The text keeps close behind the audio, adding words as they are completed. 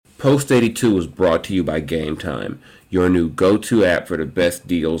Post 82 was brought to you by Game Time, your new go-to app for the best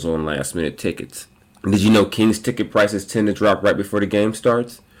deals on last-minute tickets. Did you know Kings ticket prices tend to drop right before the game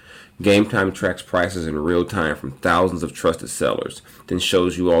starts? Game Time tracks prices in real time from thousands of trusted sellers, then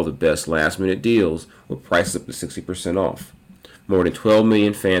shows you all the best last-minute deals with prices up to 60% off. More than 12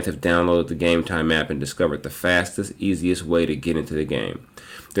 million fans have downloaded the Game Time app and discovered the fastest, easiest way to get into the game.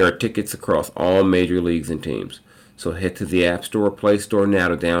 There are tickets across all major leagues and teams. So head to the App Store or Play Store now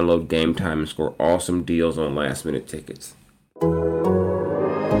to download Game Time and score awesome deals on last-minute tickets.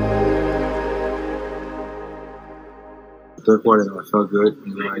 Third quarter, I felt good.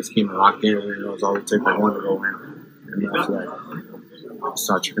 I just came locked in. It was always take like one to go in. And I feel like I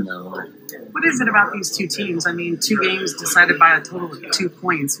start tripping that way. What is it about these two teams? I mean, 2 games decided by a total of 2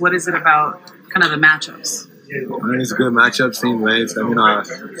 points. What is it about kind of the matchups? I mean, it's a good matchup, same ways. I mean,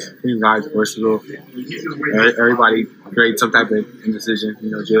 these guys are versatile. Everybody creates some type of indecision.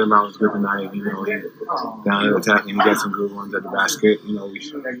 Jalen Brown was good tonight. He down at attack, and he got some good ones at the basket. We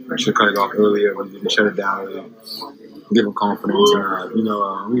should cut it off earlier. We didn't shut it down earlier. Give him confidence.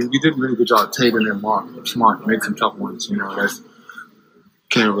 We did a really good job. Tatum and Mark Smart make some tough ones. That's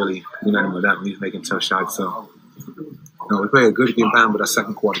can't really do nothing with that when he's making tough shots. So, we played a good game plan, but our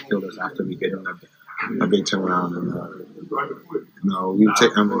second quarter killed us after we get in a big turnaround. And we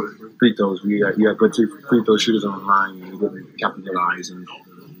take free throws. We got good free throw shooters on the line, and we didn't capitalize. And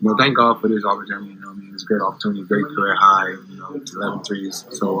thank God for this opportunity. It's a great opportunity, great career high. 11 threes.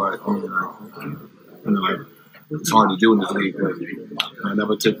 So it's hard to do in this league, but I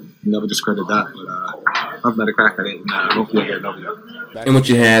never discredit that. But I've met a crack at it, and hopefully I get another. And what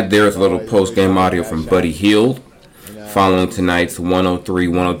you had there is a little post-game audio from Buddy Hield following tonight's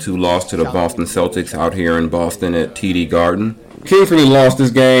 103-102 loss to the Boston Celtics out here in Boston at TD Garden. Kings really lost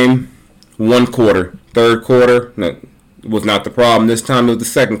this game one quarter. Third quarter was not the problem. This time it was the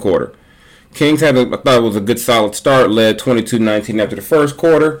second quarter. Kings I thought it was a good solid start, led 22-19 after the first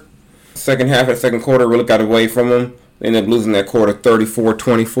quarter. Second half of the second quarter really got away from them. They ended up losing that quarter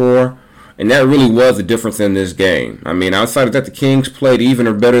 34-24. And that really was the difference in this game. I mean, outside of that, the Kings played even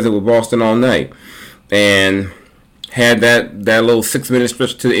or better than with Boston all night. And had that little 6-minute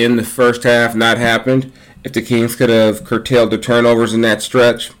stretch to end the first half not happened, if the Kings could have curtailed the turnovers in that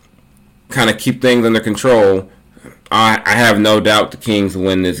stretch, kind of keep things under control, I have no doubt the Kings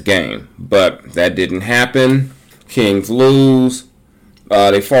win this game. But that didn't happen. Kings lose.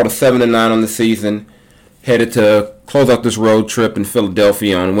 They fall to 7-9 on the season, headed to close out this road trip in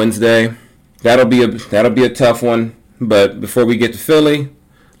Philadelphia on Wednesday. That'll be a tough one. But before we get to Philly,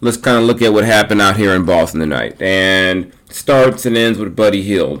 let's kind of look at what happened out here in Boston tonight. And it starts and ends with Buddy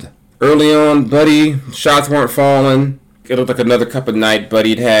Hield. Early on, Buddy, shots weren't falling. It looked like another cup of night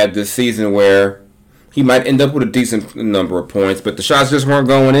Buddy'd had this season where he might end up with a decent number of points, but the shots just weren't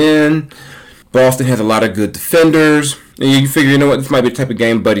going in. Boston has a lot of good defenders. And you figure, this might be the type of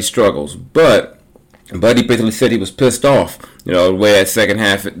game Buddy struggles. But Buddy basically said he was pissed off, the way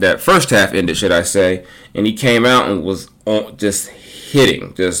that first half ended, should I say. And he came out and was just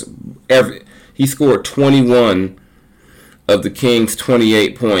hitting. He scored 21 of the Kings'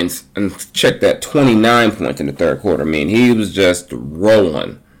 28 points. And check that, 29 points in the third quarter. I mean, he was just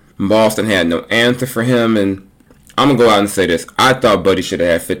rolling. Boston had no answer for him, and I'm going to go out and say this. I thought Buddy should have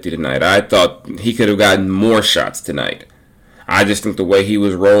had 50 tonight. I thought he could have gotten more shots tonight. I just think the way he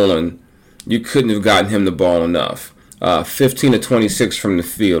was rolling, you couldn't have gotten him the ball enough. 15 of 26 from the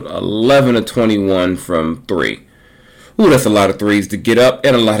field, 11 of 21 from 3. Ooh, that's a lot of threes to get up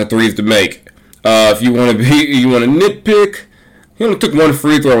and a lot of threes to make. If you want to nitpick, he only took 1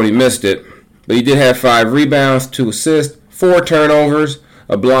 free throw when he missed it, but he did have 5 rebounds, 2 assists, 4 turnovers,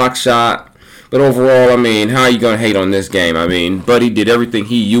 a block shot. But overall, I mean, how are you going to hate on this game? I mean, Buddy did everything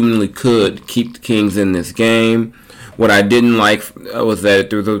he humanly could to keep the Kings in this game. What I didn't like was that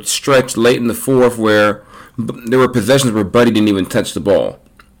there was a stretch late in the fourth where there were possessions where Buddy didn't even touch the ball.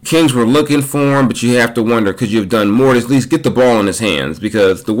 Kings were looking for him, but you have to wonder, could you have done more to at least get the ball in his hands?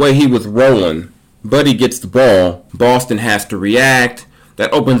 Because the way he was rolling, Buddy gets the ball, Boston has to react.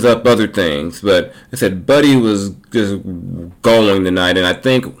 That opens up other things. But I said, Buddy was just going tonight, and I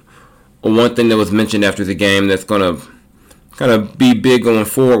think one thing that was mentioned after the game that's going to kind of be big going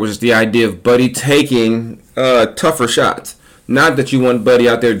forward was the idea of Buddy taking tougher shots. Not that you want Buddy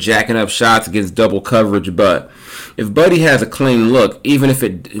out there jacking up shots against double coverage, but if Buddy has a clean look, even if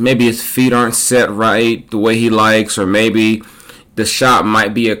maybe his feet aren't set right the way he likes, or maybe the shot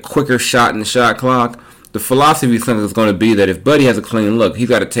might be a quicker shot in the shot clock, the philosophy is going to be that if Buddy has a clean look, he's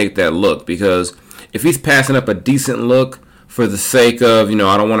got to take that look, because if he's passing up a decent look for the sake of, I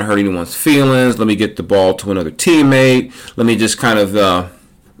don't want to hurt anyone's feelings, let me get the ball to another teammate, let me just kind of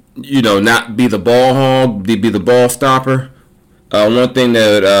not be the ball hog, be the ball stopper. One thing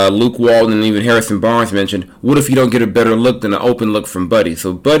that Luke Walton and even Harrison Barnes mentioned: what if you don't get a better look than an open look from Buddy?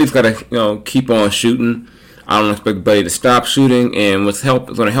 So Buddy's got to keep on shooting. I don't expect Buddy to stop shooting, and what's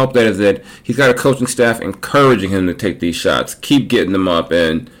going to help that is that he's got a coaching staff encouraging him to take these shots, keep getting them up,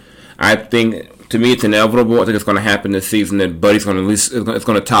 and I think, to me, it's inevitable. I think it's going to happen this season that Buddy's going to it's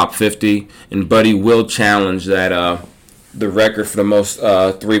going to top 50, and Buddy will challenge that the record for the most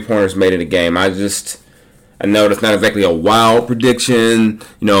 3-pointers made in a game. I know that's not exactly a wild prediction.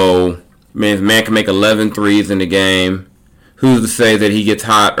 Man can make 11 threes in the game. Who's to say that he gets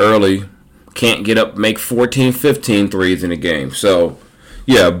hot early? Can't get up, make 14, 15 threes in a game. So,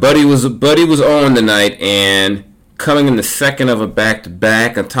 yeah, Buddy was on tonight, and coming in the second of a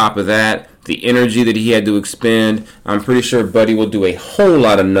back-to-back, on top of that, the energy that he had to expend, I'm pretty sure Buddy will do a whole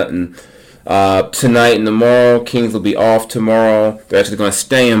lot of nothing tonight and tomorrow. Kings will be off tomorrow. They're actually going to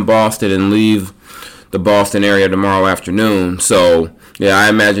stay in Boston and leave the Boston area tomorrow afternoon. So, yeah, I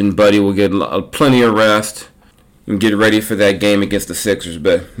imagine Buddy will get plenty of rest and get ready for that game against the Sixers.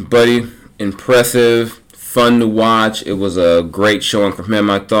 But Buddy, impressive, fun to watch. It was a great showing from him,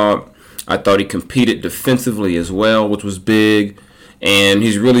 I thought. I thought he competed defensively as well, which was big. And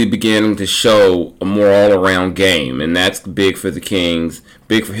he's really beginning to show a more all-around game, and that's big for the Kings,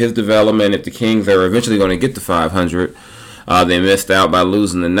 big for his development. If the Kings are eventually going to get to 500, they missed out by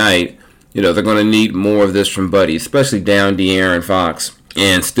losing the night. They're going to need more of this from Buddy, especially down De'Aaron Fox,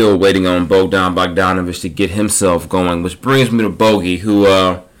 and still waiting on Bogdan Bogdanović to get himself going, which brings me to Bogey, who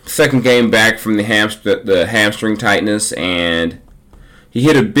second game back from the hamstring tightness, and he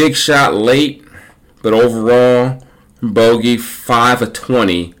hit a big shot late, but overall, Bogey 5 of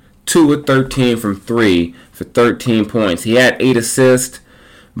 20, 2 of 13 from 3 for 13 points. He had 8 assists,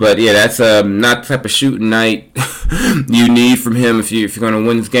 but yeah, that's not the type of shooting night you need from him if you're going to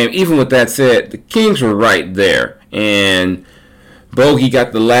win this game. Even with that said, the Kings were right there, and Bogey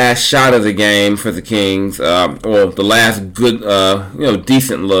got the last shot of the game for the Kings, or the last good,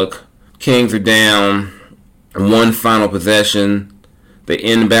 decent look. Kings are down one final possession. They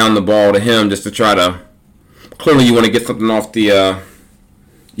inbound the ball to him just to try to. Clearly, you want to get something off the.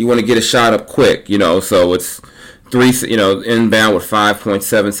 You want to get a shot up quick, So it's inbound with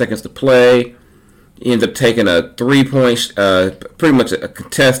 5.7 seconds to play. He ends up taking a 3-point, pretty much a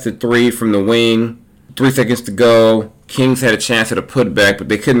contested 3 from the wing. 3 seconds to go. Kings had a chance at a putback, but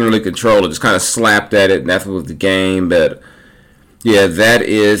they couldn't really control it. Just kind of slapped at it, and that's what was the game. But yeah,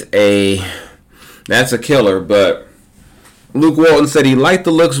 that's a killer. But Luke Walton said he liked the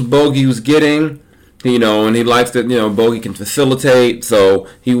looks Bogey was getting. And he likes that, Bogey can facilitate, so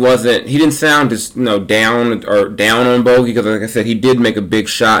he didn't sound as, down on Bogey, because like I said, he did make a big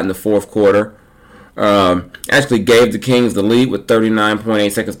shot in the fourth quarter. Actually gave the Kings the lead with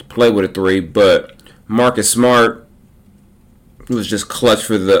 39.8 seconds to play with a 3, but Marcus Smart was just clutch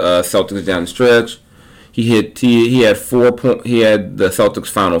for the Celtics down the stretch. He had the Celtics'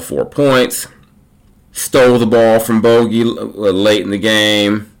 final 4 points, stole the ball from Bogey late in the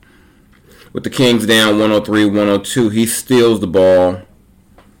game. With the Kings down 103-102, he steals the ball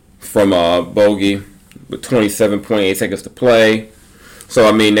from Bogey with 27.8 seconds to play.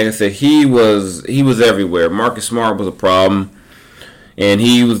 So, like I said, he was everywhere. Marcus Smart was a problem, and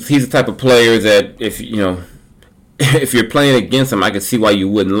he's the type of player that if you're playing against him, I can see why you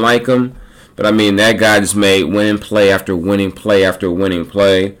wouldn't like him. But that guy just made winning play after winning play after winning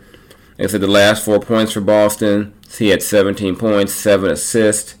play. Like I said, the last 4 points for Boston, he had 17 points, 7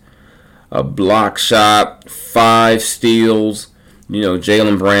 assists. A block shot, 5 steals.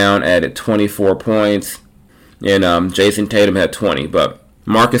 Jaylen Brown added 24 points. And Jason Tatum had 20. But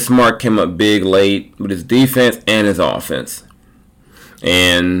Marcus Smart came up big late with his defense and his offense.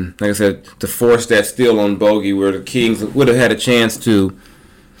 And like I said, to force that steal on Bogey where the Kings would have had a chance to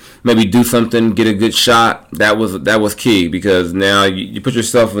maybe do something, get a good shot, that was key. Because now you put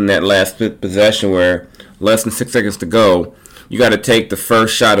yourself in that last possession where less than 6 seconds to go. You got to take the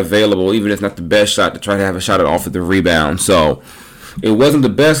first shot available, even if it's not the best shot, to try to have a shot off of the rebound. So it wasn't the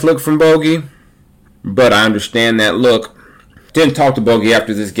best look from Bogey, but I understand that look. Didn't talk to Bogey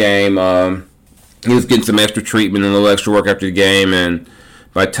after this game. He was getting some extra treatment and a little extra work after the game, and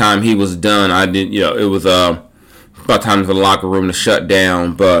by the time he was done, it was about time for the locker room to shut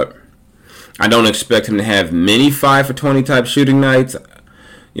down. But I don't expect him to have many 5 for 20 type shooting nights.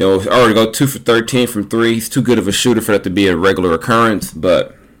 Already go 2 for 13 from 3. He's too good of a shooter for that to be a regular occurrence,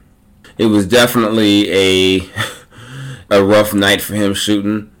 but it was definitely a rough night for him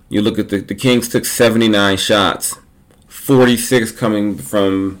shooting. You look at the Kings took 79 shots, 46 coming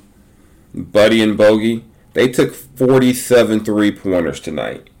from Buddy and Bogey. They took 47 3-pointers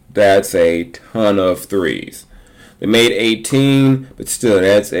tonight. That's a ton of threes. They made 18, but still,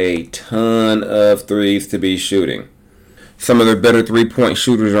 that's a ton of threes to be shooting. Some of their better three-point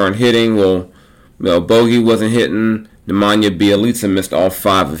shooters aren't hitting. Well, Bogey wasn't hitting. Nemanja Bjelica missed all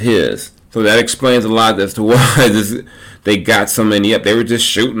 5 of his. So that explains a lot as to why they got so many up. They were just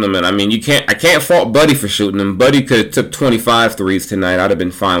shooting them, and I mean, I can't fault Buddy for shooting them. Buddy could have took 25 threes tonight. I'd have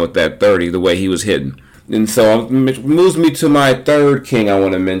been fine with that 30, the way he was hitting. And so it moves me to my third king I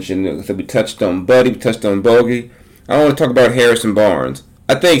want to mention. So we touched on Buddy, we touched on Bogey. I want to talk about Harrison Barnes.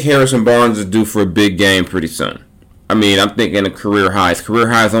 I think Harrison Barnes is due for a big game pretty soon. I mean, I'm thinking a career high. His career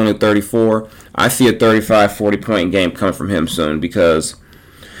high is only 34. I see a 35, 40-point game coming from him soon because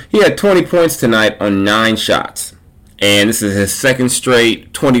he had 20 points tonight on 9 shots. And this is his second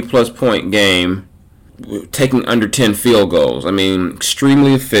straight 20-plus point game, taking under 10 field goals. I mean,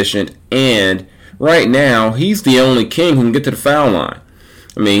 extremely efficient. And right now, he's the only king who can get to the foul line.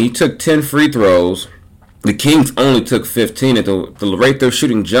 I mean, he took 10 free throws. The Kings only took 15 at the rate they're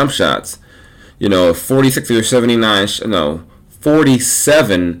shooting jump shots. 46 of your 79,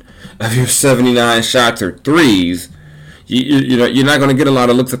 47 of your 79 shots are threes. You're not going to get a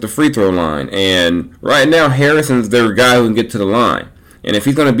lot of looks at the free throw line. And right now, Harrison's their guy who can get to the line. And if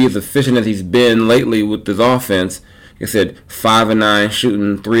he's going to be as efficient as he's been lately with his offense, like I said, 5 of 9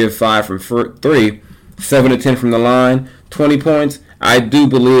 shooting, 3 of 5 from 3, 7 of 10 from the line, 20 points. I do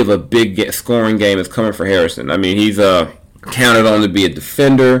believe a big scoring game is coming for Harrison. I mean, he's counted on to be a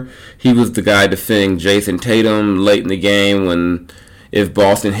defender. He was the guy defending Jason Tatum late in the game when if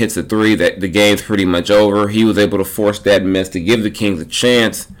Boston hits a 3, that the game's pretty much over. He was able to force that miss to give the Kings a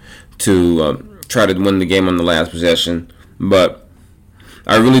chance to try to win the game on the last possession. But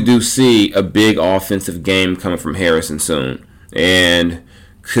I really do see a big offensive game coming from Harrison soon. And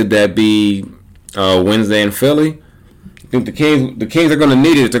could that be Wednesday in Philly? I think the Kings are going to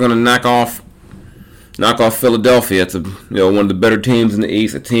need it if they're going to knock off Philadelphia. It's one of the better teams in the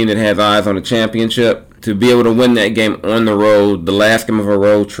East, a team that has eyes on the championship. To be able to win that game on the road, the last game of a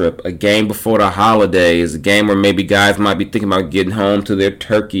road trip, a game before the holidays, a game where maybe guys might be thinking about getting home to their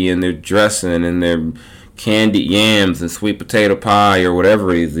turkey and their dressing and their candied yams and sweet potato pie or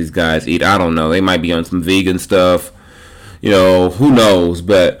whatever it is these guys eat. I don't know. They might be on some vegan stuff. Who knows?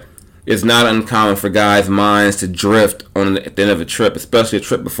 But it's not uncommon for guys' minds to drift at the end of a trip, especially a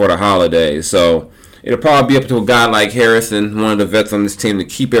trip before the holidays. So it'll probably be up to a guy like Harrison, one of the vets on this team, to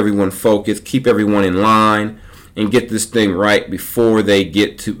keep everyone focused, keep everyone in line, and get this thing right before they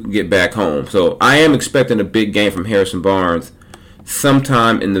get back home. So I am expecting a big game from Harrison Barnes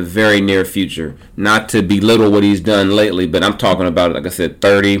sometime in the very near future. Not to belittle what he's done lately, but I'm talking about, like I said,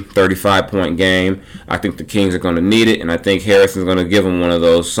 30, 35-point game. I think the Kings are going to need it, and I think Harrison's going to give them one of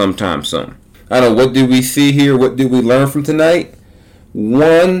those sometime soon. I don't know, what did we see here? What did we learn from tonight?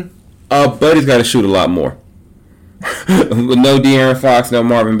 One, Buddy's got to shoot a lot more. With no De'Aaron Fox, no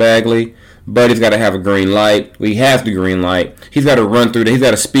Marvin Bagley, Buddy's got to have a green light. Well, he has the green light. He's got to run through that. He's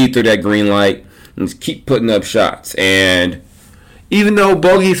got to speed through that green light and just keep putting up shots. And even though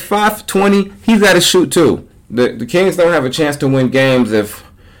Bogey's 5 for 20, he's got to shoot too. The Kings don't have a chance to win games if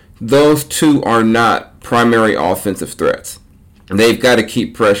those two are not primary offensive threats. They've got to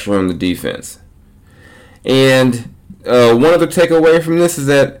keep pressure on the defense. And one other takeaway from this is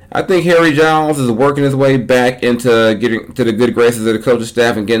that I think Harry Giles is working his way back into getting to the good graces of the coaching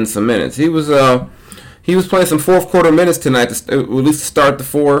staff and getting some minutes. He was playing some fourth quarter minutes tonight, at least to start the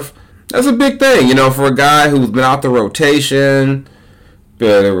fourth. That's a big thing, for a guy who's been out the rotation.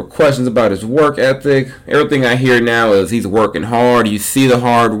 There were questions about his work ethic. Everything I hear now is he's working hard. You see the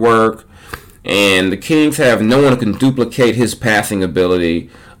hard work. And the Kings have no one who can duplicate his passing ability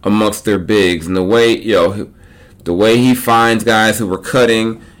amongst their bigs. And the way he finds guys who are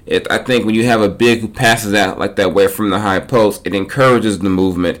cutting, I think when you have a big who passes out like that way from the high post, it encourages the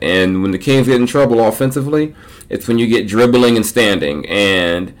movement. And when the Kings get in trouble offensively, it's when you get dribbling and standing.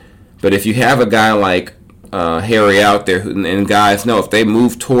 But if you have a guy like Harry out there, and guys know if they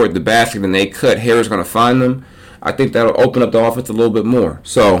move toward the basket and they cut, Harry's going to find them, I think that'll open up the offense a little bit more.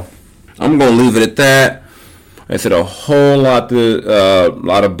 So I'm going to leave it at that. I said a whole lot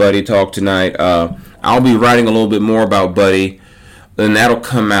of Buddy talk tonight. I'll be writing a little bit more about Buddy, and that'll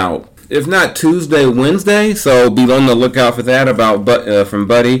come out, if not Tuesday, Wednesday. So be on the lookout for that from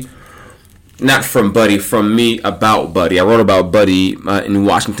Buddy. Not from Buddy, from me about Buddy. I wrote about Buddy in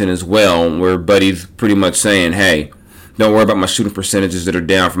Washington as well, where Buddy's pretty much saying, hey, don't worry about my shooting percentages that are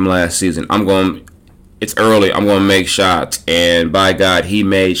down from last season. It's early. I'm going to make shots. And by God, he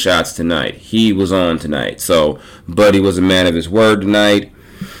made shots tonight. He was on tonight. So Buddy was a man of his word tonight.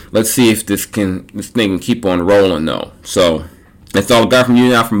 Let's see if this thing can keep on rolling, though. So That's all I got from you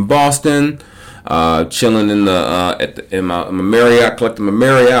now from Boston. Chilling in my Marriott, collecting my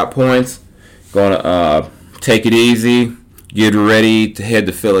Marriott points. Gonna take it easy. Get ready to head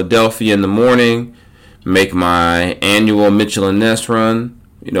to Philadelphia in the morning. Make my annual Mitchell & Ness run.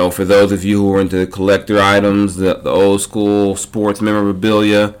 You know, for those of you who are into the collector items, the old school sports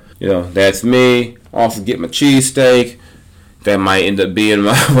memorabilia, you know, that's me. Also get my cheesesteak. That might end up being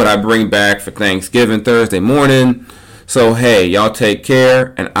what I bring back for Thanksgiving Thursday morning. So, hey, y'all take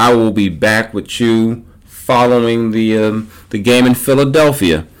care, and I will be back with you following the game in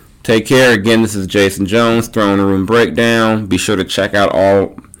Philadelphia. Take care. Again, this is Jason Jones, Throne Room Breakdown. Be sure to check out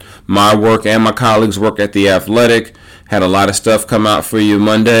all my work and my colleagues' work at The Athletic. Had a lot of stuff come out for you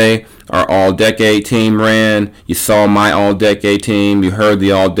Monday. Our All-Decade team ran. You saw my All-Decade team. You heard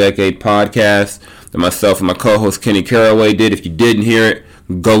the All-Decade podcast that myself and my co-host Kenny Caraway did. If you didn't hear it,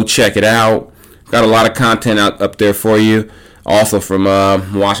 go check it out. Got a lot of content up there for you. Also from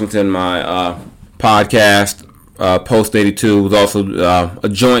Washington, my podcast, Post 82, was also a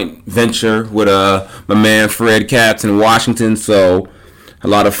joint venture with my man Fred Katz in Washington. So a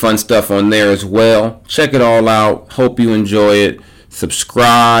lot of fun stuff on there as well. Check it all out. Hope you enjoy it.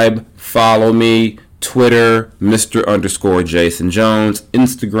 Subscribe. Follow me. Twitter, Mr._Jason Jones.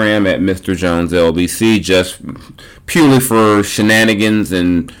 Instagram at Mr. Jones LBC. Just purely for shenanigans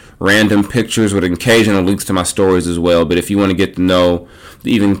and random pictures with occasional links to my stories as well. But if you want to get to know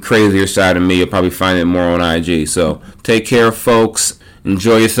the even crazier side of me, you'll probably find it more on IG. So take care, folks.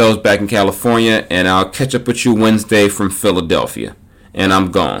 Enjoy yourselves back in California. And I'll catch up with you Wednesday from Philadelphia. And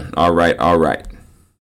I'm gone. All right.